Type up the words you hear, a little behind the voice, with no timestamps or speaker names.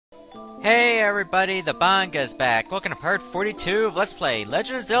Hey everybody, the Banga's back. Welcome to part 42 of Let's Play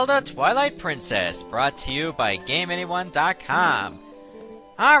Legend of Zelda Twilight Princess, brought to you by GameAnyone.com.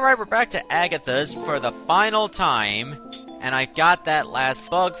 Alright, we're back to Agatha's for the final time, and I got that last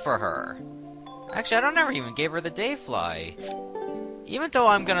bug for her. Actually, I don't never even gave her the Dayfly. Even though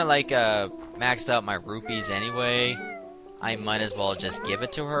I'm gonna, max out my rupees anyway, I might as well just give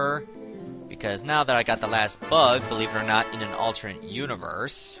it to her. Because now that I got the last bug, believe it or not, in an alternate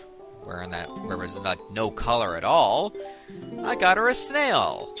universe, where was no color at all, I got her a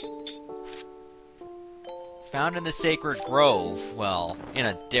snail. Found in the Sacred Grove. Well, in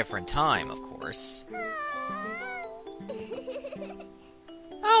a different time, of course.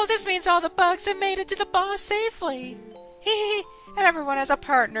 Oh, this means all the bugs have made it to the boss safely. Hee and everyone has a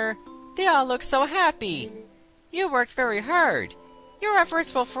partner. They all look so happy. You worked very hard. Your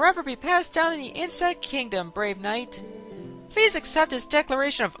efforts will forever be passed down in the Insect Kingdom, brave knight. Please accept this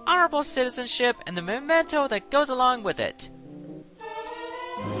declaration of honorable citizenship and the memento that goes along with it.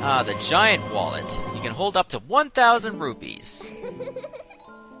 Ah, the giant wallet. You can hold up to 1,000 rupees.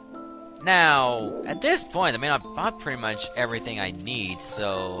 Now, at this point, I've bought pretty much everything I need,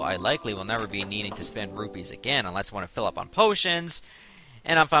 so I likely will never be needing to spend rupees again unless I want to fill up on potions,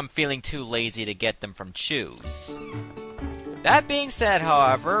 and if I'm feeling too lazy to get them from Choose. That being said,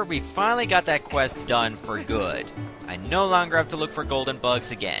 however, we finally got that quest done for good. I no longer have to look for golden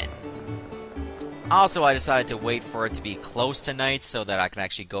bugs again. Also, I decided to wait for it to be close to night so that I can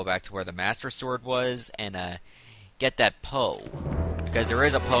actually go back to where the Master Sword was and get that Poe. Because there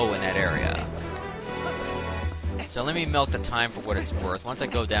is a Poe in that area. So let me milk the time for what it's worth. Once I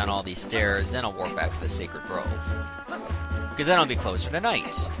go down all these stairs, then I'll warp back to the Sacred Grove. Because then I'll be closer to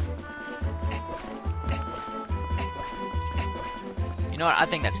night. You know what? I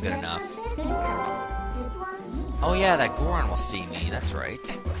think that's good enough. Oh yeah, that Goron will see me, that's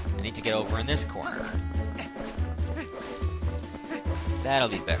right. I need to get over in this corner. That'll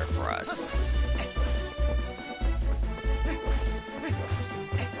be better for us.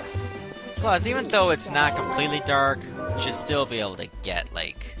 Plus, even though it's not completely dark, you should still be able to get,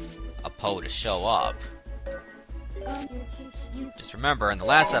 a Poe to show up. Just remember, in the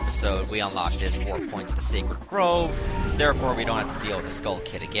last episode, we unlocked this warp point to the Sacred Grove, therefore we don't have to deal with the Skull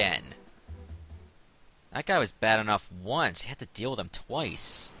Kid again. That guy was bad enough once. He had to deal with him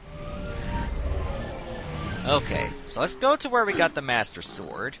twice. Okay, so let's go to where we got the Master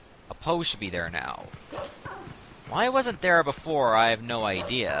Sword. A Poe should be there now. Why it wasn't there before, I have no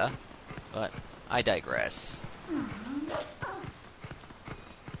idea. But I digress.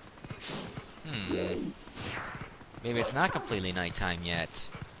 Maybe it's not completely nighttime yet.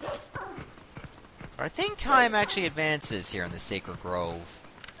 But I think time actually advances here in the Sacred Grove.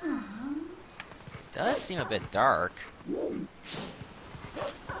 Does seem a bit dark. Let's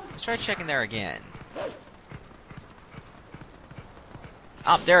try checking there again.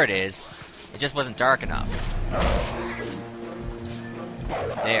 Oh, there it is. It just wasn't dark enough.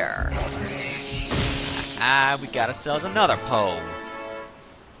 There. We got ourselves another Poe.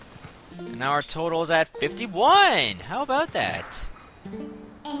 And now our total is at 51! How about that?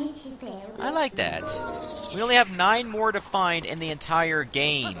 I like that. We only have 9 more to find in the entire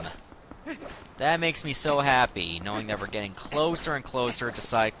game. That makes me so happy, knowing that we're getting closer and closer to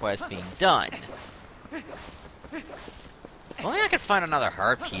side quests being done. If only I could find another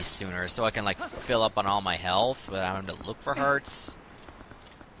heart piece sooner, so I can, fill up on all my health without having to look for hearts.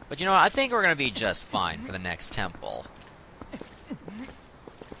 But you know what, I think we're gonna be just fine for the next temple.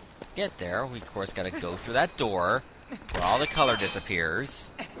 To get there, we of course gotta go through that door, where all the color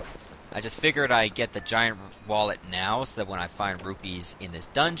disappears. I just figured I'd get the giant wallet now, so that when I find rupees in this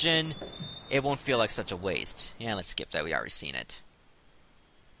dungeon, it won't feel like such a waste. Yeah, let's skip that, we already seen it.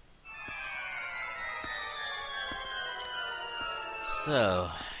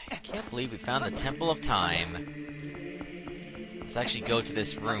 So, I can't believe we found the Temple of Time. Let's actually go to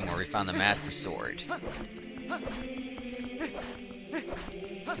this room where we found the Master Sword.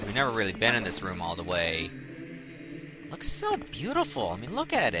 Because we've never really been in this room all the way. Looks so beautiful,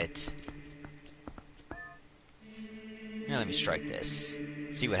 look at it. Now let me strike this.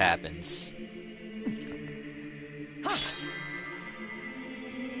 See what happens.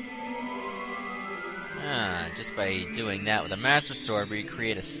 Just by doing that with a Master Sword, we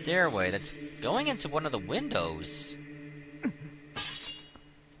create a stairway that's going into one of the windows.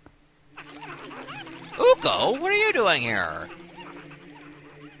 Uko, what are you doing here?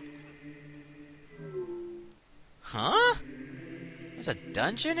 Huh? There's a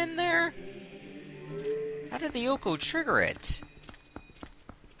dungeon in there? How did the Uko trigger it?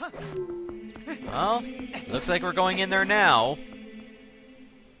 Well, looks like we're going in there now.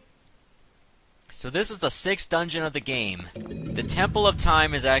 So this is the 6th dungeon of the game. The Temple of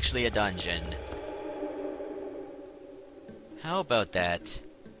Time is actually a dungeon. How about that?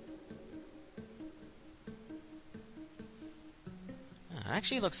 It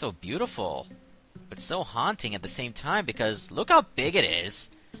actually looks so beautiful, but so haunting at the same time because look how big it is,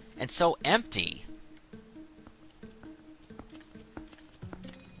 and so empty.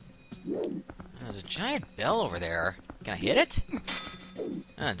 There's a giant bell over there. Can I hit it?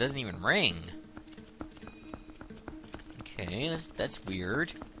 It doesn't even ring. Okay, that's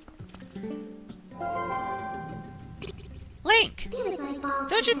weird. Link!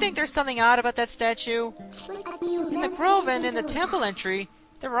 Don't you think there's something odd about that statue? In the grove and in the temple entry,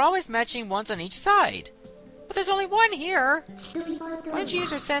 there were always matching ones on each side. But there's only one here. Why don't you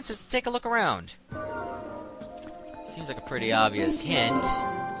use your senses to take a look around? Seems like a pretty obvious hint.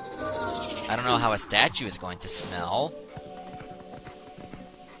 I don't know how a statue is going to smell.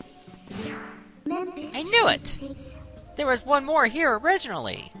 I knew it! There was one more here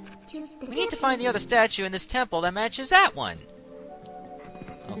originally. We need to find the other statue in this temple that matches that one.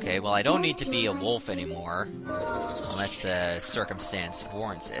 Okay, well I don't need to be a wolf anymore. Unless the circumstance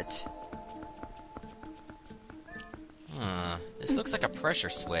warrants it. This looks like a pressure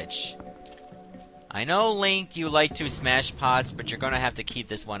switch. I know, Link, you like to smash pots, but you're gonna have to keep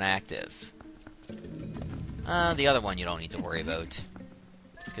this one active. The other one you don't need to worry about.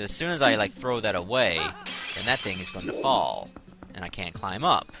 Because as soon as I, like, throw that away, then that thing is going to fall. And I can't climb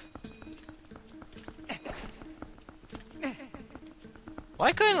up.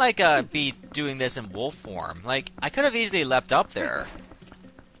 Why couldn't, like, be doing this in wolf form? Like, I could have easily leapt up there.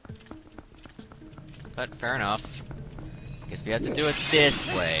 But, fair enough. Guess we have to do it this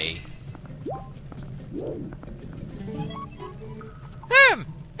way.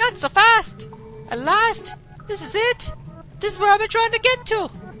 Not so fast! At last! This is it! This is where I've been trying to get to!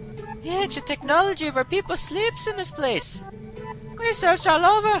 The ancient technology of our people sleeps in this place. We searched all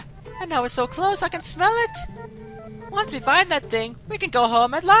over, and now we're so close I can smell it. Once we find that thing, we can go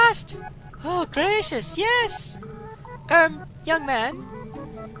home at last. Oh, gracious, yes! Young man,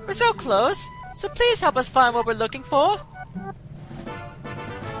 we're so close, so please help us find what we're looking for.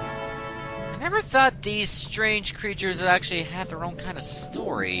 I never thought these strange creatures would actually have their own kind of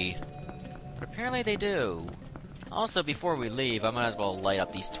story. But apparently they do. Also, before we leave, I might as well light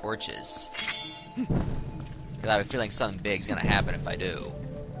up these torches. Because I have a feeling something big's gonna happen if I do.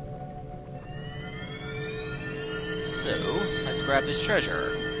 So, let's grab this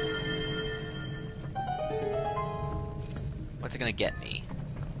treasure. What's it gonna get me?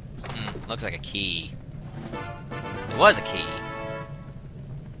 Looks like a key. It was a key.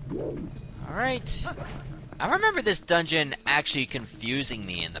 Alright. I remember this dungeon actually confusing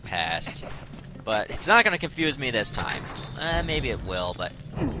me in the past. But it's not going to confuse me this time. Maybe it will, but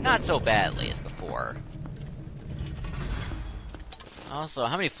not so badly as before. Also,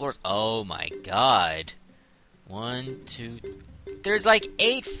 how many floors? Oh my god. 1, 2... There's like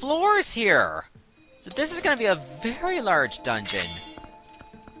 8 floors here! So this is going to be a very large dungeon.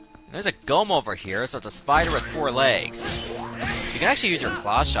 And there's a golem over here, so it's a spider with 4 legs. You can actually use your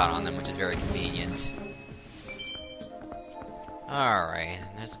claw shot on them, which is very convenient. Alright,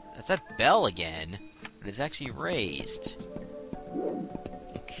 that's that bell again, but it's actually raised.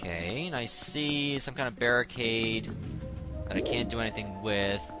 Okay, and I see some kind of barricade that I can't do anything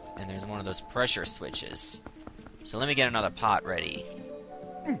with, and there's one of those pressure switches. So let me get another pot ready.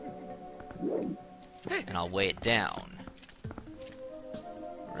 And I'll weigh it down.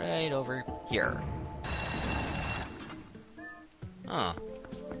 Right over here. Huh.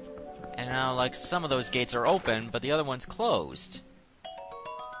 And now, like, some of those gates are open, but the other one's closed.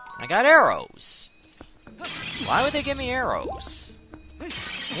 I got arrows. Why would they give me arrows?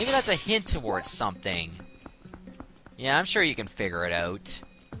 Maybe that's a hint towards something. Yeah, I'm sure you can figure it out.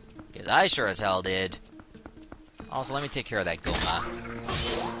 Because I sure as hell did. Also, let me take care of that Goma.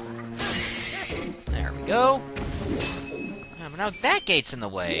 There we go. But now that gate's in the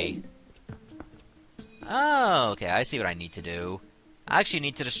way. Oh, okay, I see what I need to do. I actually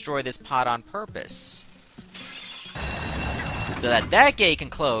need to destroy this pot on purpose. So that gate can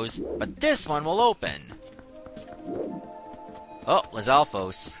close, but this one will open. Oh,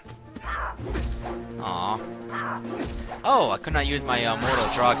 Dinolfos. Aw. Oh, I could not use my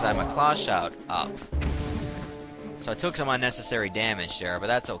mortal draw because I have my claw shout up. So I took some unnecessary damage there, but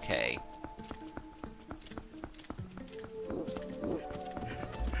that's okay.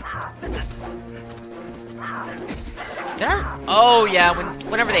 Oh yeah,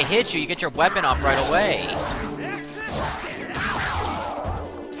 whenever they hit you, you get your weapon up right away.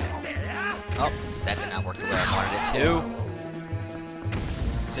 Oh, that did not work the way I wanted it to.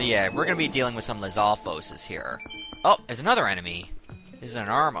 So yeah, we're gonna be dealing with some Lizalfoses here. Oh, there's another enemy. This is an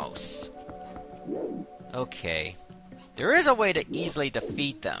Armos. Okay. There is a way to easily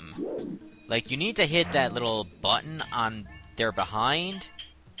defeat them. Like, you need to hit that little button on their behind,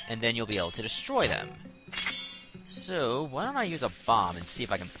 and then you'll be able to destroy them. So, why don't I use a bomb and see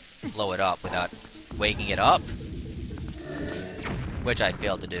if I can blow it up without waking it up? Which I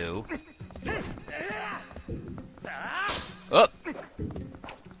failed to do. Oh!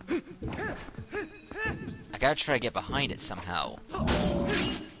 I gotta try to get behind it somehow.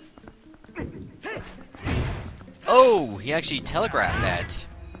 Oh! He actually telegraphed that.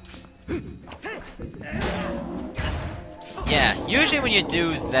 Yeah, usually when you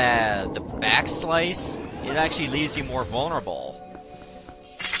do the back slice, it actually leaves you more vulnerable.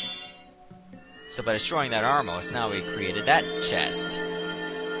 So by destroying that Armos, now we created that chest.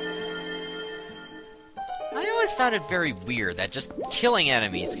 I always found it very weird that just killing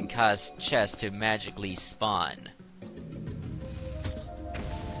enemies can cause chests to magically spawn.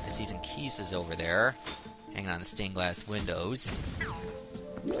 I see some keys over there, hanging on the stained glass windows.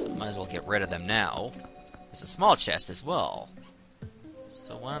 So might as well get rid of them now. There's a small chest as well.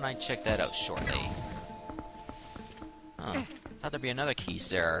 So why don't I check that out shortly? Huh. Thought there'd be another key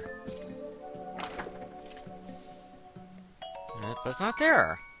there. But it's not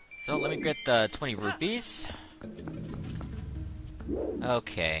there. So let me get the 20 rupees.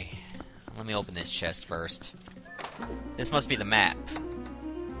 Okay. Let me open this chest first. This must be the map.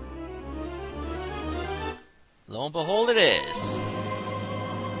 Lo and behold, it is.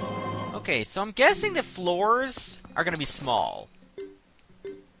 Okay, so I'm guessing the floors are gonna be small.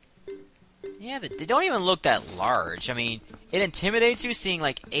 Yeah, they don't even look that large. I mean, it intimidates you seeing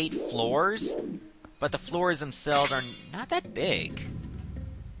like 8 floors, but the floors themselves are not that big.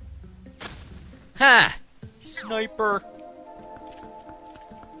 Ha! Sniper!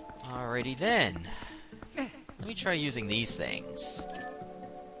 Alrighty then. Let me try using these things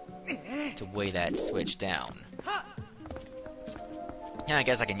to weigh that switch down. Yeah, I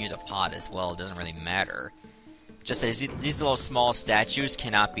guess I can use a pot as well, it doesn't really matter. Just as these little small statues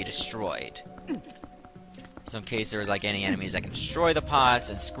cannot be destroyed. So in case there's like any enemies that can destroy the pots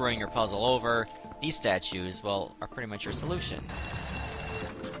and screwing your puzzle over, these statues, well, are pretty much your solution.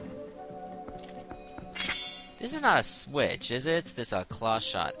 This is not a switch, is it? This is a claw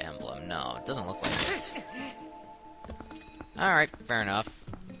shot emblem. No, it doesn't look like it. Alright, fair enough.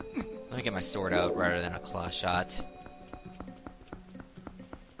 Let me get my sword out rather than a claw shot.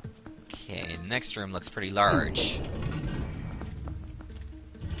 Okay, the next room looks pretty large.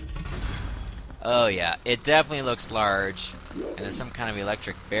 Oh yeah, it definitely looks large, and there's some kind of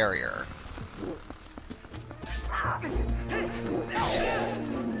electric barrier.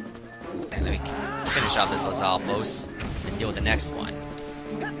 And let me finish off this Lizalfos and deal with the next one.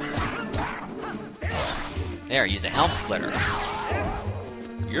 There, use the helm splitter.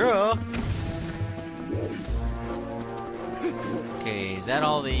 Yeah! Okay, is that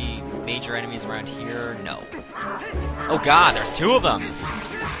all the major enemies around here? No. Oh god, there's 2 of them!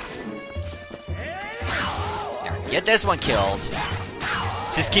 There, get this one killed.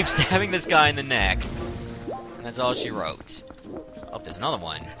 Just keep stabbing this guy in the neck. And that's all she wrote. Oh, there's another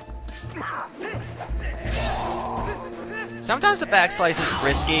one. Sometimes the backslice is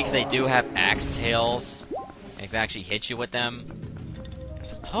risky because they do have axe tails. And can actually hit you with them.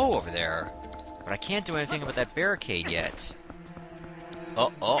 There's a Poe over there. But I can't do anything about that barricade yet.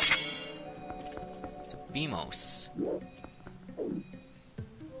 Oh. It's a Beamos.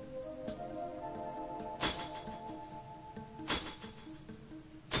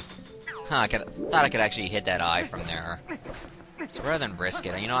 Huh, thought I could actually hit that eye from there. So rather than risk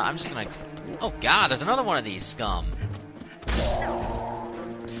it, you know what, I'm just gonna... Oh god, there's another one of these scum!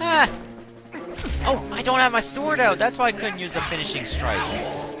 Ah! Oh, I don't have my sword out! That's why I couldn't use the finishing strike.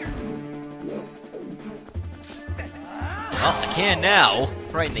 Well, I can now!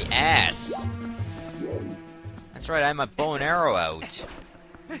 Right in the ass! That's right, I have my bow and arrow out.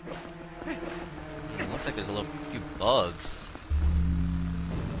 It looks like there's a few bugs.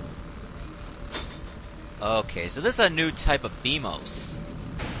 Okay, so this is a new type of Beamos.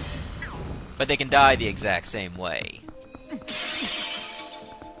 But they can die the exact same way.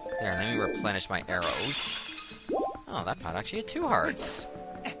 There, let me replenish my arrows. Oh, that pot actually had 2 hearts.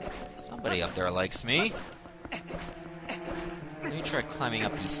 Somebody up there likes me. Let me try climbing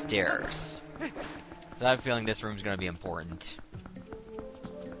up these stairs. Because I have a feeling this room's going to be important.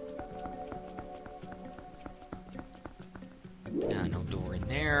 No door in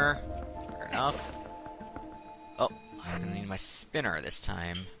there. Fair enough. Oh, I'm gonna need my spinner this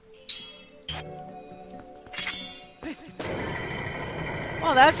time. Well,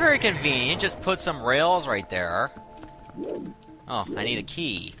 Oh, that's very convenient. Just put some rails right there. Oh, I need a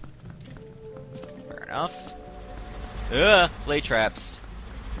key. Fair enough. Ugh, blade traps.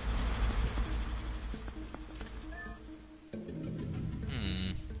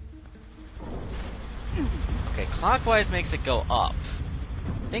 Okay, clockwise makes it go up.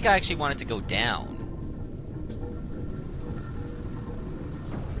 I think I actually want it to go down.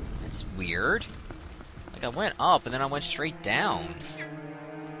 That's weird. Like, I went up, and then I went straight down.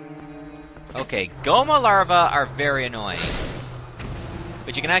 Okay, Goma larvae are very annoying.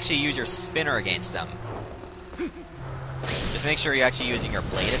 But you can actually use your spinner against them. Just make sure you're actually using your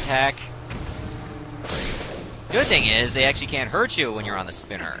blade attack. Good thing is, they actually can't hurt you when you're on the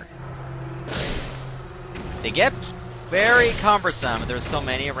spinner. They get very cumbersome if there's so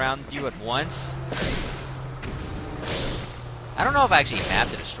many around you at once. I don't know if I actually have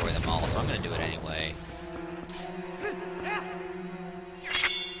to destroy them all, so I'm gonna do it anyway.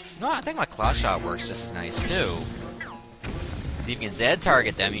 No, I think my claw shot works just as nice, too. If you can Z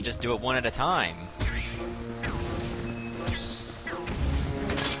target them, you just do it one at a time.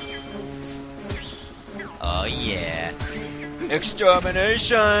 Oh yeah.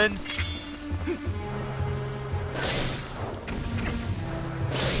 Extermination!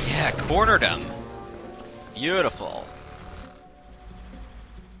 Yeah, cornered him. Beautiful.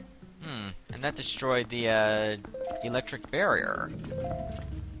 And that destroyed the electric barrier.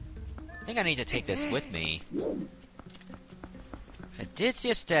 I think I need to take this with me. I did see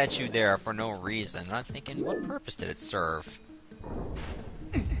a statue there for no reason. I'm thinking, what purpose did it serve?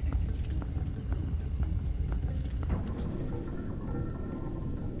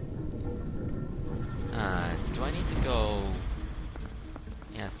 Do I need to go...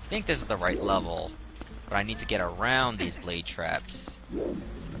 Yeah, I think this is the right level. But I need to get around these blade traps.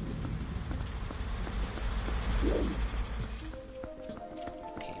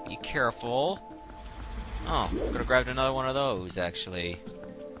 Okay, be careful. Oh, could have grabbed another one of those, actually.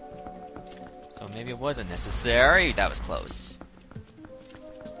 So maybe it wasn't necessary. That was close.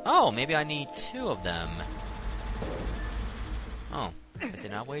 Oh, maybe I need 2 of them. Oh, that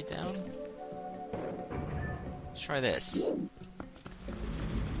did not weigh down? Let's try this.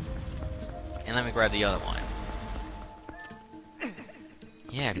 And let me grab the other one.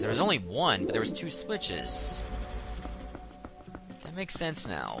 Yeah, because there was only 1, but there was 2 switches. That makes sense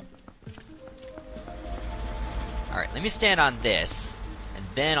now. Alright, let me stand on this, and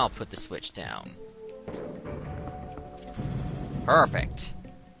then I'll put the switch down. Perfect.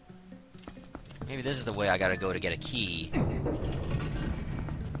 Maybe this is the way I gotta go to get a key.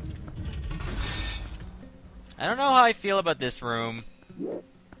 I don't know how I feel about this room.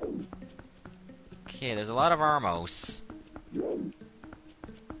 Okay, there's a lot of Armos.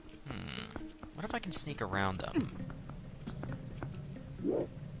 What if I can sneak around them?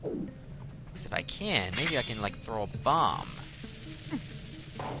 Because if I can, maybe I can, like, throw a bomb.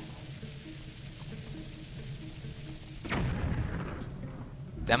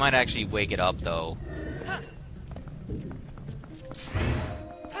 That might actually wake it up, though.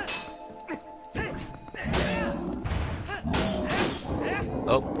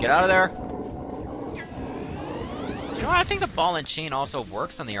 Oh, get out of there! You know what? I think the ball and chain also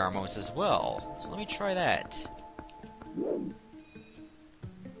works on the Armos as well. So let me try that.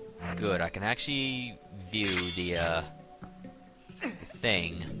 Good, I can actually view the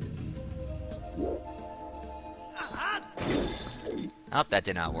thing. Oh, that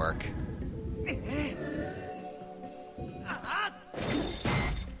did not work.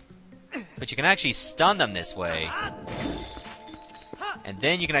 But you can actually stun them this way. And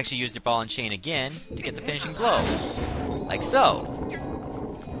then you can actually use the ball and chain again to get the finishing blow. Like so.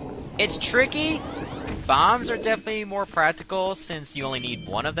 It's tricky. Bombs are definitely more practical since you only need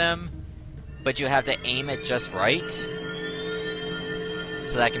 1 of them. But you have to aim it just right.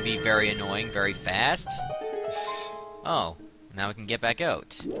 So that can be very annoying very fast. Oh, now we can get back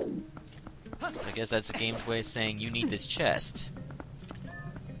out. So I guess that's the game's way of saying you need this chest.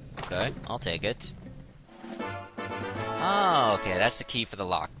 Okay, I'll take it. Oh, okay, that's the key for the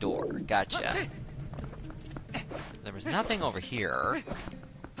locked door. Gotcha. There was nothing over here.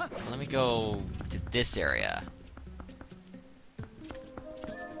 Let me go to this area.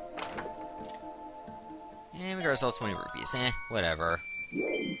 And we got ourselves 20 rupees. Whatever.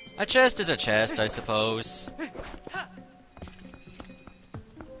 A chest is a chest, I suppose.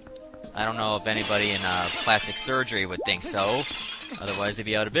 I don't know if anybody in plastic surgery would think so. Otherwise, they'd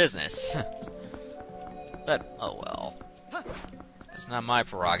be out of business. But, oh well. That's not my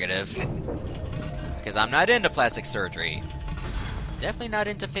prerogative. Because I'm not into plastic surgery. Definitely not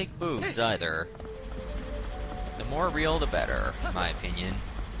into fake boobs, either. The more real, the better, in my opinion.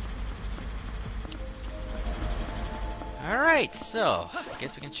 Alright, so, I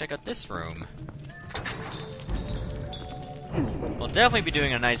guess we can check out this room. We'll definitely be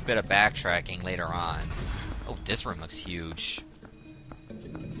doing a nice bit of backtracking later on. Oh, this room looks huge.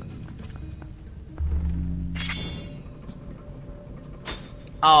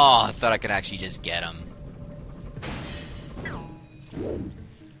 Oh, I thought I could actually just get him.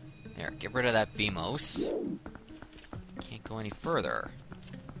 There, get rid of that Beamos. Can't go any further.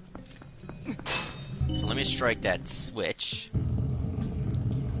 So let me strike that switch.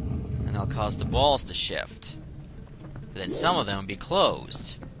 And I'll cause the balls to shift. But then some of them will be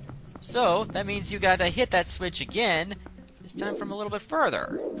closed. So, that means you gotta hit that switch again, this time from a little bit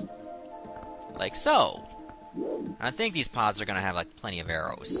further. Like so. And I think these pods are gonna have like plenty of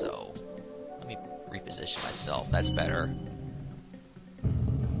arrows, so let me reposition myself, that's better.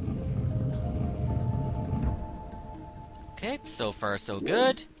 Okay, so far so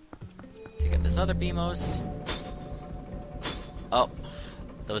good. Take out this other Beamos. Oh,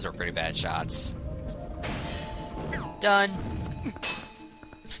 those are pretty bad shots. Done.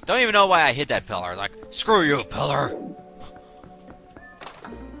 Don't even know why I hit that pillar. I was like, screw you, pillar!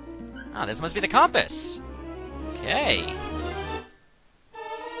 Ah, this must be the compass. Okay.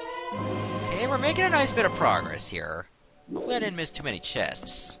 Okay, we're making a nice bit of progress here. Hopefully I didn't miss too many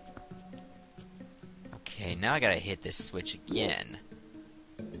chests. Okay, now I gotta hit this switch again.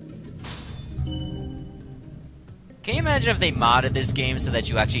 Can you imagine if they modded this game so that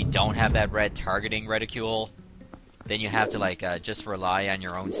you actually don't have that red targeting reticule? Then you have to, like, just rely on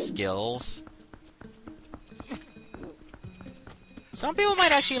your own skills. Some people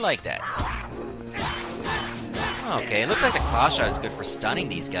might actually like that. Okay, it looks like the claw shot is good for stunning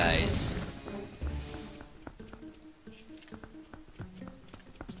these guys.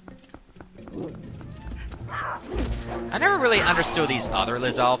 I never really understood these other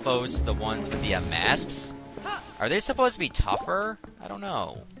Lizalfos, the ones with the masks. Are they supposed to be tougher? I don't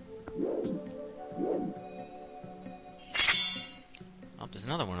know. Oh, there's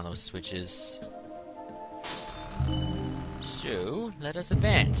another one of those switches. So, let us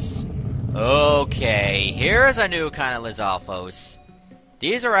advance. Okay, here's a new kind of Lizalfos.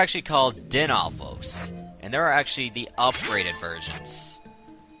 These are actually called Dinolfos, and they're actually the upgraded versions.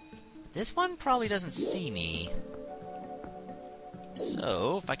 This one probably doesn't see me.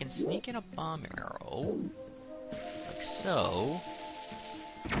 So, if I can sneak in a bomb arrow, like so,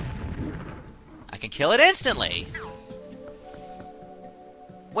 I can kill it instantly!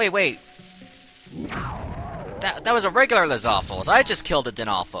 Wait. That was a regular Lizalfos. I just killed a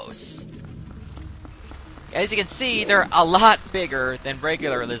Dinolfos. As you can see, they're a lot bigger than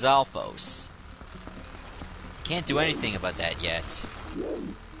regular Lizalfos. Can't do anything about that yet.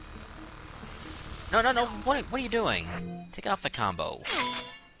 No. What are you doing? Take off the combo.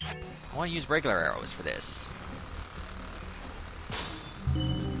 I want to use regular arrows for this.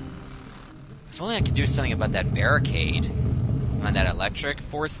 If only I could do something about that barricade on that electric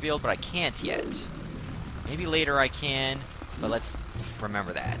force field, but I can't yet. Maybe later I can, but let's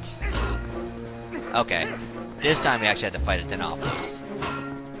remember that. Okay. This time we actually had to fight a Dinolfos.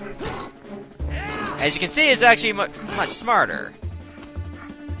 As you can see, it's actually much smarter.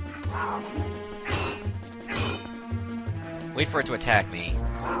 Wait for it to attack me.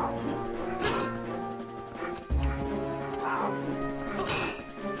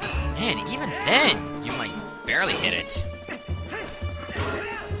 Man, even then, you might barely hit it.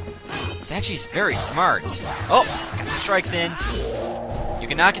 It's actually very smart. Oh, got some strikes in. You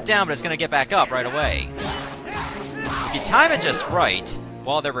can knock it down, but it's going to get back up right away. If you time it just right,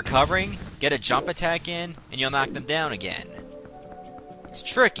 while they're recovering, get a jump attack in, and you'll knock them down again. It's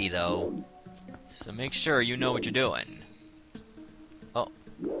tricky, though, so make sure you know what you're doing. Oh,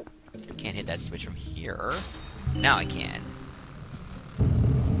 I can't hit that switch from here. Now I can.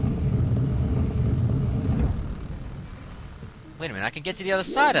 Wait a minute, I can get to the other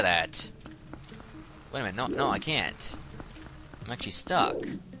side of that. Wait a minute, no, I can't. I'm actually stuck.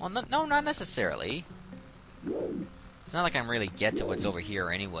 Well, no, not necessarily. It's not like I can really get to what's over here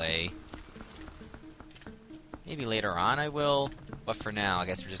anyway. Maybe later on I will, but for now, I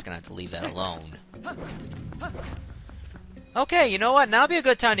guess we're just gonna have to leave that alone. Okay, you know what? Now would be a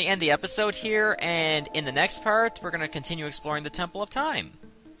good time to end the episode here, and in the next part, we're gonna continue exploring the Temple of Time.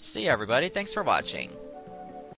 See ya, everybody. Thanks for watching.